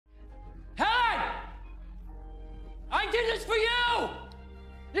did this for you!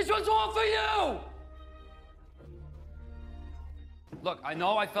 This was all for you! Look, I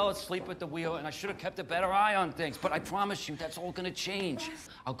know I fell asleep at the wheel and I should have kept a better eye on things, but I promise you that's all gonna change.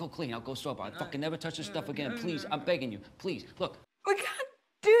 I'll go clean, I'll go sober. I'll fucking never touch this stuff again. Please, I'm begging you. Please, look. We can't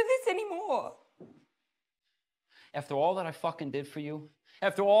do this anymore. After all that I fucking did for you,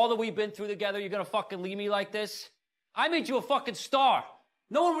 after all that we've been through together, you're gonna fucking leave me like this? I made you a fucking star.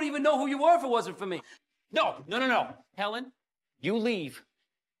 No one would even know who you were if it wasn't for me. No. Helen, you leave.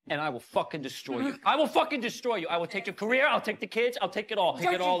 And I will fucking destroy you. I will fucking destroy you. I will take your career, I'll take the kids, I'll take it all.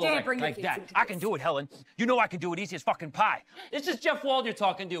 Take it all away. Like that. I can do it, Helen. You know I can do it easy as fucking pie. This is Jeff Wald you're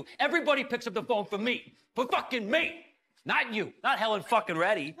talking to. Everybody picks up the phone for me. For fucking me. Not you. Not Helen fucking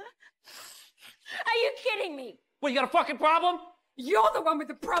Reddy. Are you kidding me? What, you got a fucking problem? You're the one with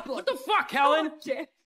the problem. What the fuck, Helen? Oh, Jeff.